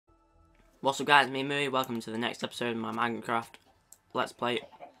What's up guys, me Murray, welcome to the next episode of my Minecraft Let's Play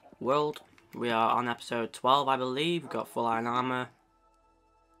World. We are on episode 12 I believe, we've got full iron armour.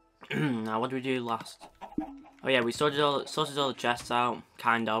 Now what did we do last? Oh yeah, we sorted all the chests out,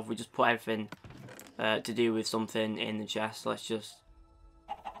 kind of. We just put everything to do with something in the chest. Let's just...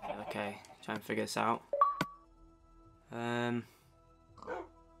 Okay, try and figure this out. How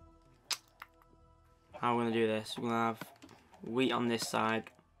are we going to do this? We're going to have wheat on this side.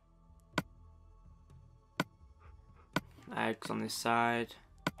 Eggs on this side,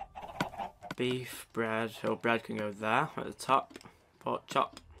 beef, bread. Oh, bread can go there at the top. Pork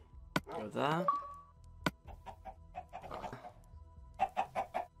chop, go there.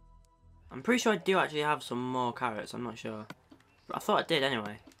 I'm pretty sure I do actually have some more carrots. I'm not sure, but I thought I did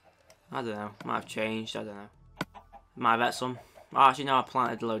anyway. I don't know. Might have changed. I don't know. Might have had some. Oh, actually, no. I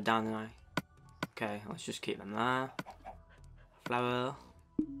planted a load down, didn't I? Okay, let's just keep them there. Flour.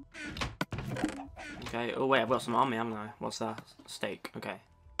 Okay, oh wait, I've got some on me, haven't I? What's that? Steak, okay.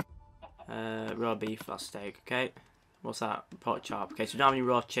 Raw beef, that's steak, okay. What's that? Pork chop. Okay, so we don't have any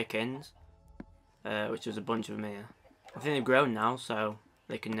raw chickens, which there's a bunch of them here. I think they've grown now, so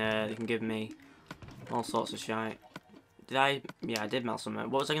they can give me all sorts of shite. Did I? Yeah, I did melt some.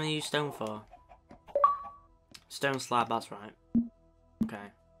 What was I going to use stone for? Stone slab, that's right.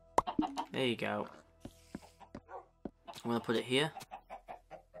 Okay. There you go. I'm going to put it here.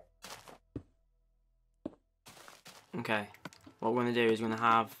 Okay, what we're going to do is we're going to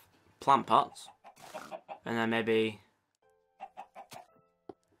have plant pots, and then maybe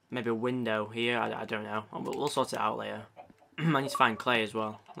a window here, I don't know, we'll sort it out later. I need to find clay as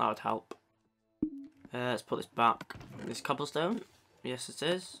well, that would help. Let's put this back. This cobblestone? Yes it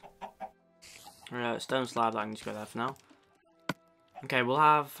is. Stone slab, that can just go there for now. Okay, we'll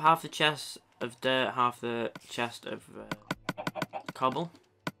have half the chest of dirt, half the chest of cobble.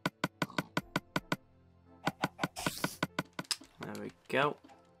 There we go.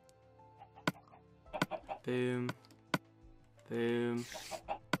 Boom. Boom.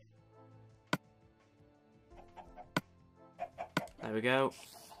 There we go.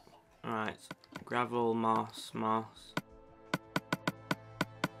 Alright. Gravel, moss, moss.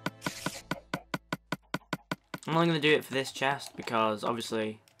 I'm only going to do it for this chest because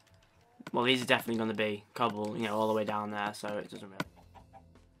obviously, well, these are definitely going to be cobble, you know, all the way down there, so it doesn't really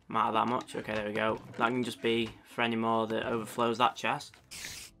matter that much. Okay, there we go. That can just be for any more that overflows that chest.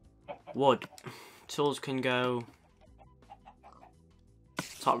 Wood. Tools can go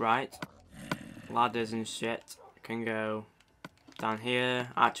top right. Ladders and shit can go down here.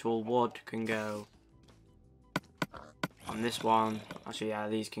 Actual wood can go on this one. Actually, yeah,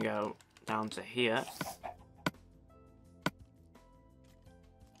 these can go down to here.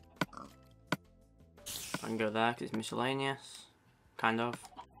 I can go there because it's miscellaneous. Kind of.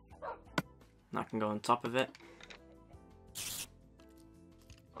 That can go on top of it.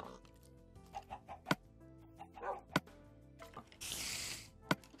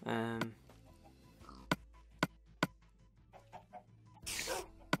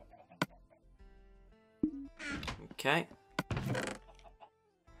 Okay.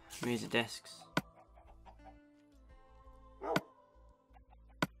 Music discs.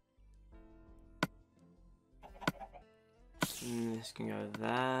 And this can go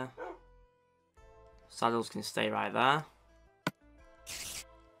there. Saddles can stay right there.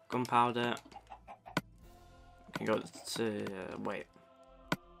 Gunpowder can go to wait.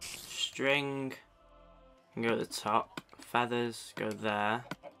 String can go to the top. Feathers go there.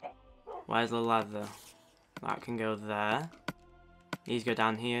 Where's the leather? That can go there. These go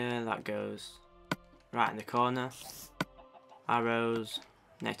down here. That goes right in the corner. Arrows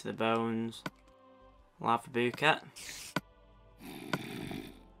next to the bones. Lava bouquet.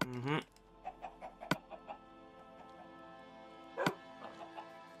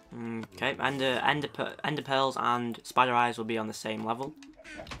 Okay, ender pearls and spider eyes will be on the same level.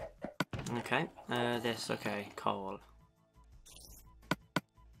 Okay, okay, coal.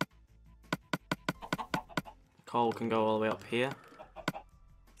 Coal can go all the way up here.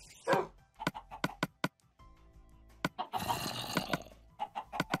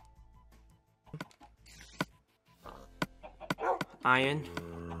 Iron.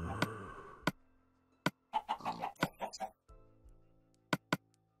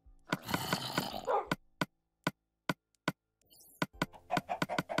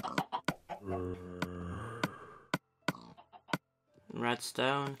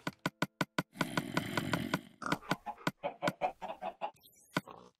 Redstone.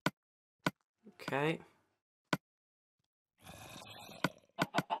 Okay.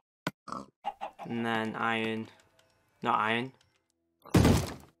 And then iron, not iron.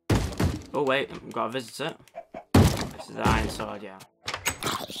 Oh wait, we've got a visitor. This is the iron sword, yeah.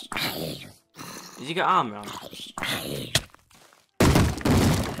 Did you get armor on?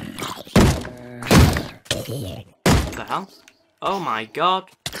 What the hell? Oh my god!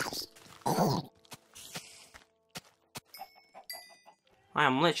 I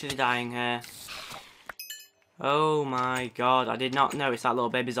am literally dying here. Oh my god, I did not notice that little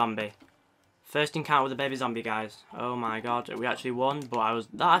baby zombie. First encounter with a baby zombie, guys. Oh my god, we actually won, but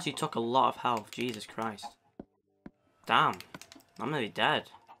that actually took a lot of health. Jesus Christ. Damn, I'm nearly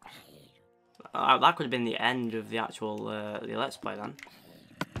dead. That could have been the end of the actual the Let's Play then.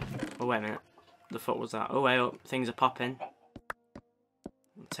 Oh wait a minute, the fuck was that? Oh wait up, things are popping.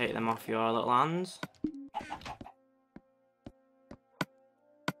 Take them off your little hands.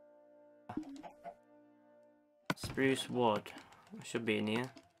 Spruce wood, should be in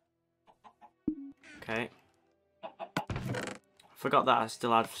here. Okay. Forgot that I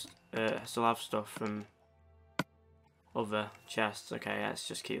still have stuff from other chests. Okay, let's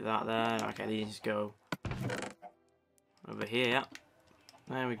just keep that there. Okay, these go over here.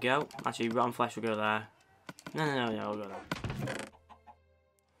 There we go. Actually, rotten flesh will go there. No, we'll go there.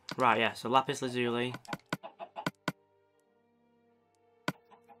 Right, yeah, so lapis lazuli.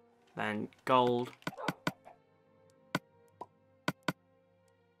 Then gold.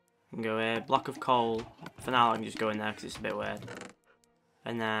 Can go here. Block of coal. For now, I can just go in there because it's a bit weird.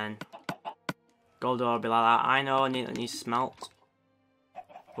 And then gold ore will be like that. I know I need to smelt.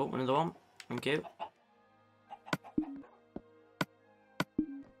 Oh, another one. Thank you.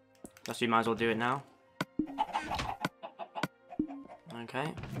 Guess we might as well do it now.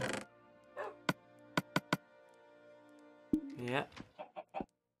 Okay. Yep.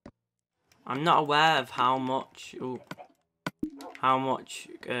 I'm not aware of how much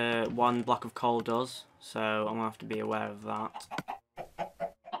one block of coal does, so I'm gonna have to be aware of that.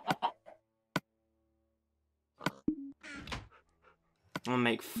 I'm gonna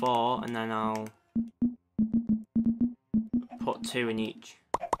make 4 and then I'll put 2 in each.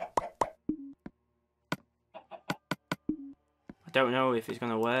 I don't know if it's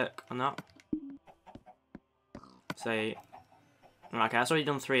gonna work or not. Say, okay, that's already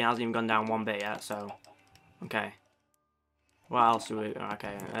done 3 and hasn't even gone down 1 bit yet, so okay. What else do we?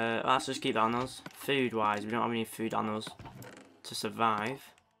 Okay, let's just keep that on us. Food wise, we don't have any food on us to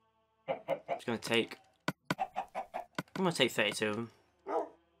survive. It's gonna take. I'm gonna take 32 of them.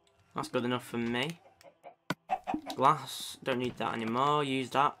 That's good enough for me. Glass, don't need that anymore.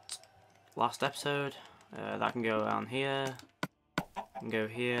 Used that last episode. That can go down here. Can go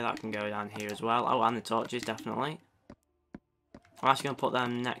here. That can go down here as well. Oh, and the torches definitely. I'm actually gonna put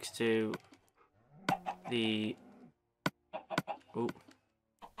them next to the. Ooh.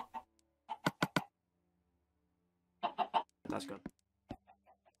 That's good.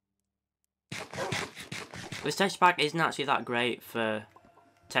 This texture pack isn't actually that great for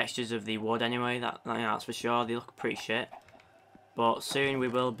textures of the wood anyway, that's for sure. They look pretty shit. But soon we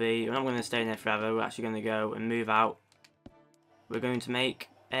will be, we're not going to stay in there forever, we're actually going to go and move out. We're going to make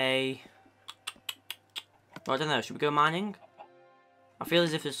a, well, I don't know, should we go mining? I feel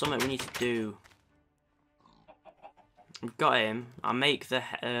as if there's something we need to do. We've got him. I'll make the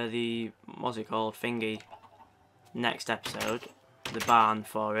what's it called, thingy, next episode. The barn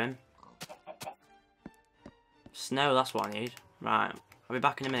for him. Snow, that's what I need. Right, I'll be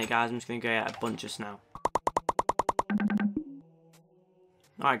back in a minute, guys. I'm just going to go get a bunch of snow.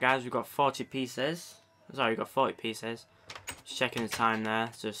 Alright, guys, we've got 40 pieces. Sorry, we've got 40 pieces. Just checking the time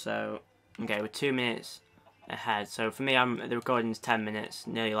there. So, okay, we're 2 minutes ahead. So, for me, the recording's 10 minutes,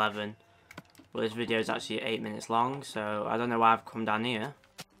 nearly 11. But this video is actually 8 minutes long, so I don't know why I've come down here.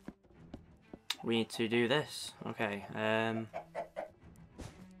 We need to do this. Okay,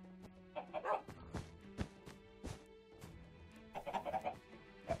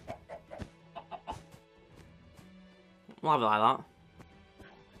 we'll have it like that.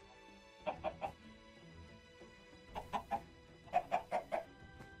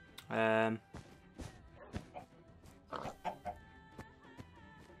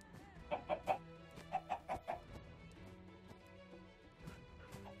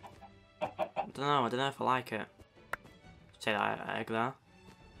 I don't know if I like it. Take that egg there.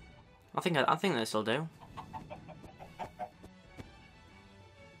 I think this'll do.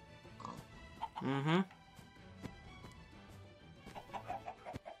 I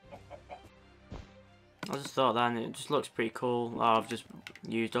just thought then it just looks pretty cool. Oh, I've just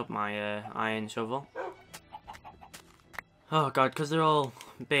used up my iron shovel. Oh god, because they're all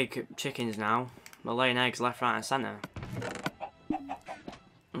big chickens now. They're laying eggs left, right and centre.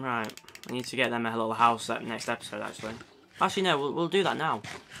 Right, I need to get them a little house next episode actually. Actually no, we'll do that now.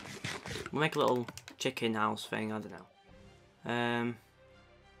 We'll make a little chicken house thing, I don't know.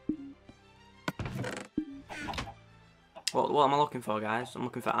 What am I looking for, guys? I'm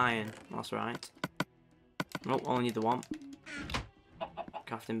looking for iron. That's right. Nope, only need the one.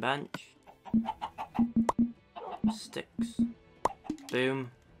 Crafting bench. Sticks.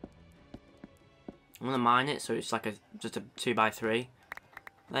 Boom. I'm gonna mine it so it's like just a 2x3.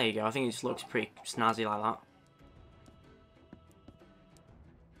 There you go. I think it just looks pretty snazzy like that.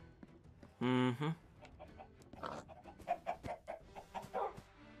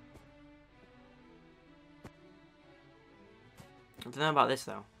 I don't know about this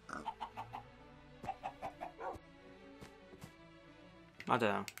though. I don't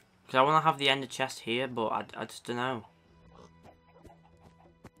know. Because I want to have the ender chest here, but I just don't know.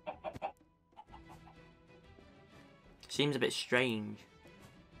 Seems a bit strange.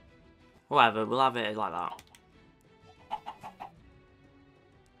 Whatever, we'll have it like that.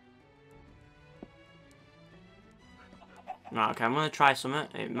 Right, okay, I'm going to try something.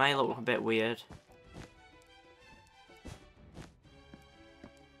 It may look a bit weird.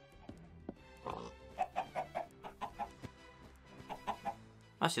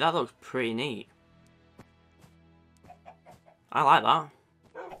 Actually, that looks pretty neat. I like that.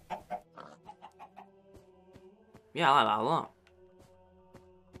 Yeah, I like that a lot.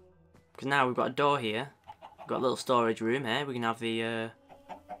 Because now we've got a door here. We've got a little storage room here. We can have the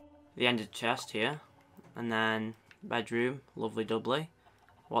ender chest here. And then bedroom, lovely doubly.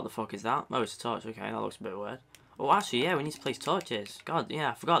 What the fuck is that? Oh, it's a torch. Okay, that looks a bit weird. Oh, actually, yeah, we need to place torches. God, yeah,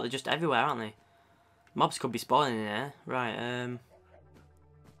 I forgot they're just everywhere, aren't they? Mobs could be spawning in here. Right,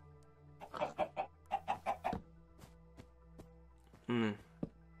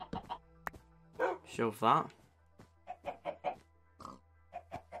 Shove that.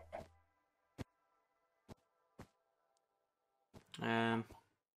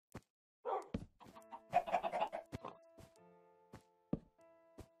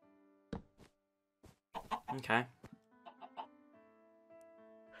 Okay.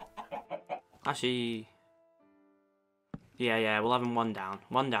 Actually, yeah, we'll have him one down.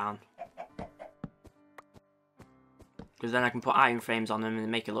 One down. Because then I can put iron frames on them and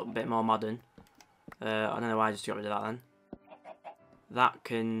make it look a bit more modern. I don't know why I just got rid of that then. That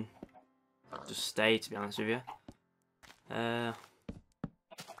can just stay, to be honest with you.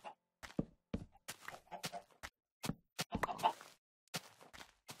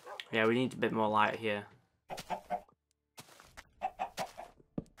 Yeah, we need a bit more light here.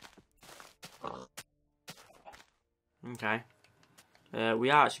 Okay. We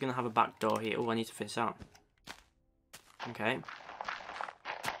are actually going to have a back door here. Oh, I need to finish that. Okay.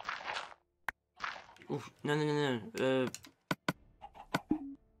 Oof, no.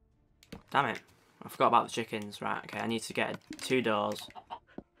 Damn it. I forgot about the chickens. Right, okay, I need to get 2 doors.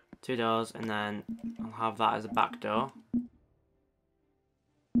 2 doors, and then I'll have that as a back door.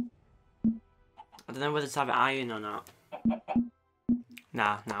 I don't know whether to have it iron or not.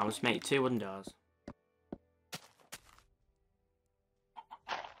 Nah, I'll just make 2 wooden doors.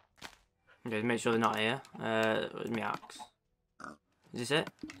 Okay, make sure they're not here. Where's my axe? Is this it?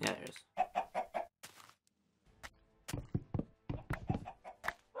 Yeah, there it is.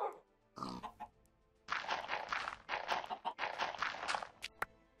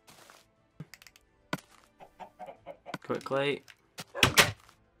 Quickly.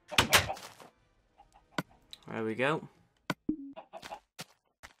 There we go.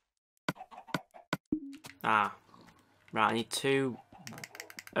 Ah. Right, I need 2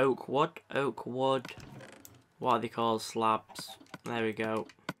 oak wood. What are they called? Slabs. There we go.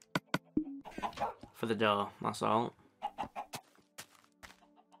 For the door, that's all.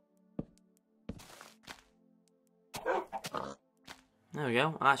 There we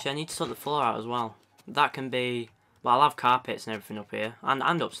go. Actually, I need to sort the floor out as well. That can be... Well, I'll have carpets and everything up here.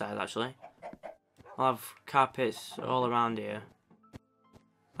 And upstairs, actually. I'll have carpets all around here.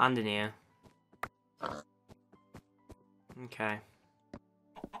 And in here. Okay.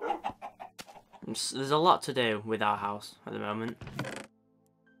 There's a lot to do with our house at the moment.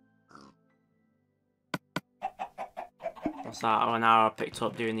 What's that? Oh, an hour I picked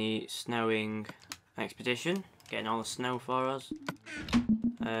up doing the snowing expedition. Getting all the snow for us.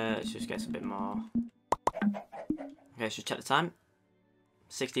 Let's just get a bit more. Okay, let's just check the time.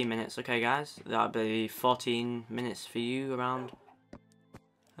 16 minutes. Okay, guys. That'll be 14 minutes for you around.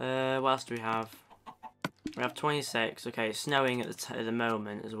 What else do we have? We have 26. Okay, it's snowing at the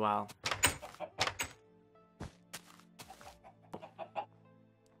moment as well.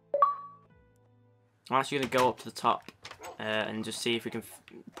 I'm actually going to go up to the top and just see if we can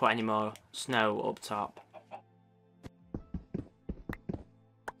put any more snow up top.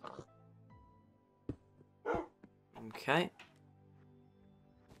 Okay.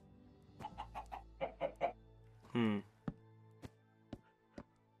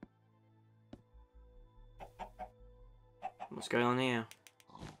 What's going on here?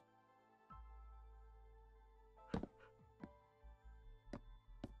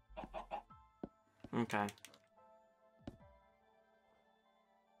 Okay.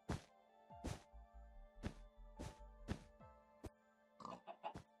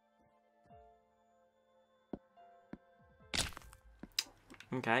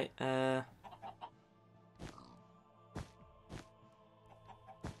 Okay, there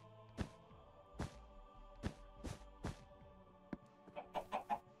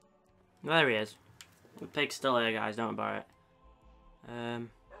he is. The pig's still here, guys, don't worry about it.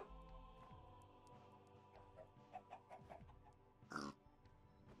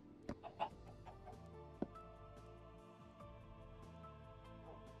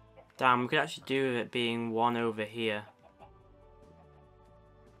 Damn, we could actually do with it being one over here.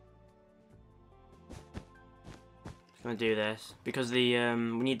 Just gonna do this because the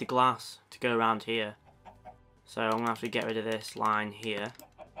we need the glass to go around here. So I'm gonna have to get rid of this line here.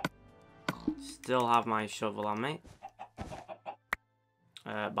 Still have my shovel on me.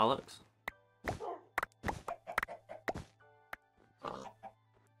 Bollocks.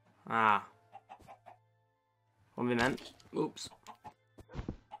 Ah. What we meant. Oops.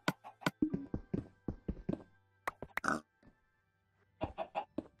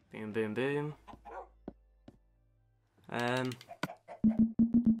 Boom, boom, boom. I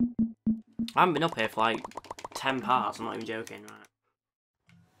haven't been up here for like 10 parts, I'm not even joking, right?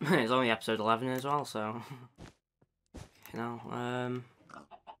 It's only episode 11 as well, so... you know,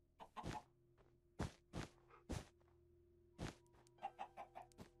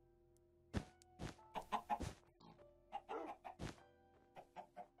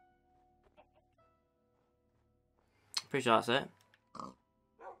 pretty sure that's it.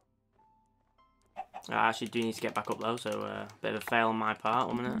 I actually do need to get back up though, so a bit of a fail on my part,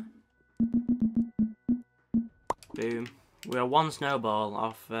 1 minute. Boom. We are 1 snowball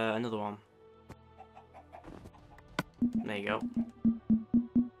off another one. There you go.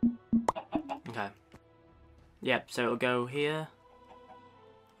 Okay. Yep, so it'll go here,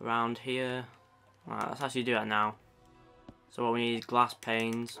 around here. Right, let's actually do that now. So what we need is glass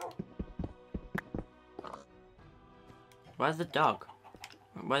panes. Where's the dog?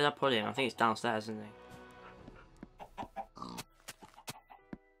 Where did I put him? I think it's downstairs, isn't he?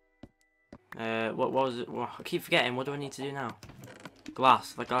 What was it? Well, I keep forgetting. What do I need to do now?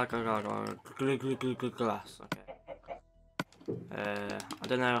 Glass. Like glass. Okay. I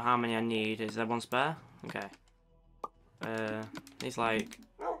don't know how many I need. Is there 1 spare? Okay. It's like...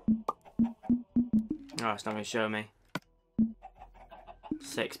 oh, it's not going to show me.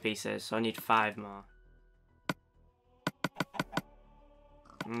 6 pieces, so I need 5 more.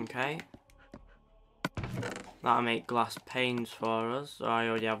 Okay. That'll make glass panes for us. So I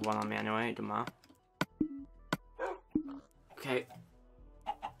already have 1 on me anyway, it doesn't matter. Okay.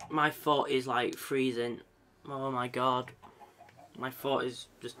 My foot is like freezing. Oh my god. My foot is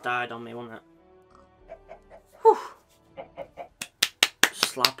just died on me, wasn't it? Whew.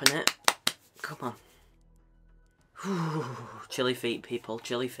 Slapping it. Come on. Whew. Chilly feet, people.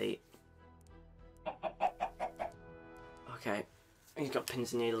 Chilly feet. Okay. He's got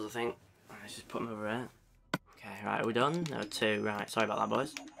pins and needles, I think. Let's just put him over there. Okay, right, are we done? No, 2. Right, sorry about that,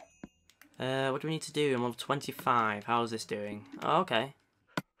 boys. What do we need to do? I'm on 25. How's this doing? Oh, okay.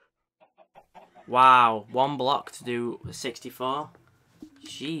 Wow, 1 block to do 64.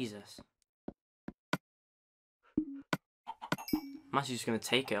 Jesus. I'm actually just going to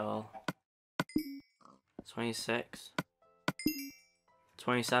take it all. 26.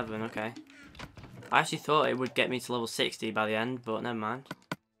 27, okay. I actually thought it would get me to level 60 by the end, but never mind.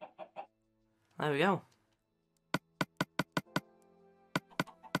 There we go.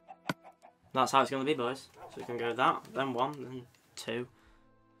 That's how it's going to be, boys. So we can go that, then 1, then 2,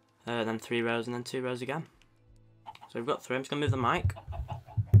 then 3 rows, and then 2 rows again. So we've got 3. I'm just going to move the mic.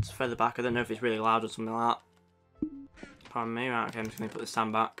 It's further back. I don't know if it's really loud or something like that. Pardon me. Right, okay, I'm just going to put the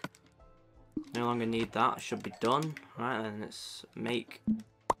stand back. No longer need that. Should be done. Right, then let's make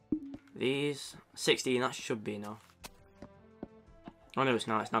these 16. That should be enough. Oh no, it's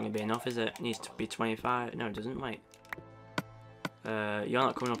not. It's not going to be enough, is it? It needs to be 25. No, it doesn't. Wait. You're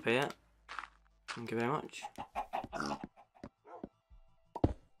not coming up here. Thank you very much.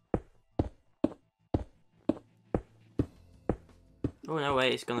 Oh no,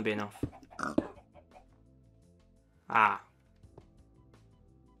 wait. It's going to be enough. Ah.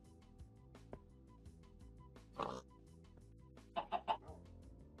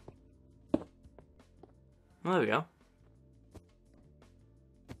 Well, there we go.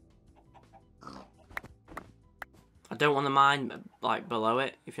 don't want to mine like below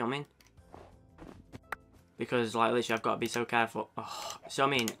it, if you know what I mean. Because like literally I've got to be so careful. Oh, so I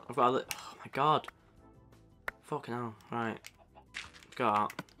mean, I've got to, oh my god. Fucking hell, right.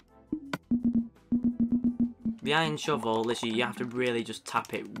 Got the iron shovel, literally you have to really just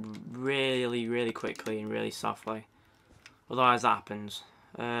tap it really quickly and really softly. Otherwise that happens.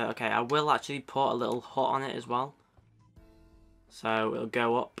 Okay, I will actually put a little hut on it as well. So it'll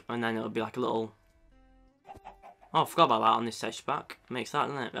go up and then it'll be like a little... Oh, I forgot about that on this texture pack. Makes that,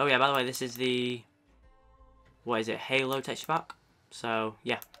 doesn't it? Oh yeah, by the way, this is the... What is it? Halo texture pack. So,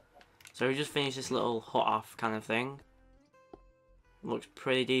 yeah. So we just finished this little hut off kind of thing. Looks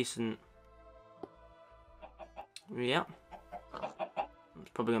pretty decent. Yeah.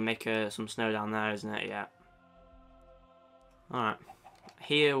 It's probably going to make some snow down there, isn't it? Yeah. Alright.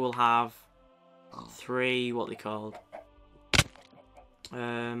 Here we'll have 3, what they called.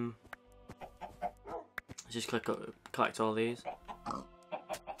 Let's just collect all these.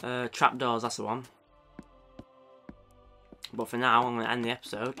 Trapdoors, that's the one. But for now, I'm going to end the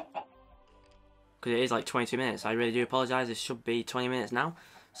episode. Because it is like 22 minutes. I really do apologise. It should be 20 minutes now.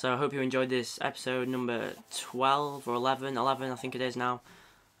 So I hope you enjoyed this episode number 12 or 11. 11, I think it is now.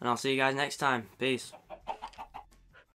 And I'll see you guys next time. Peace.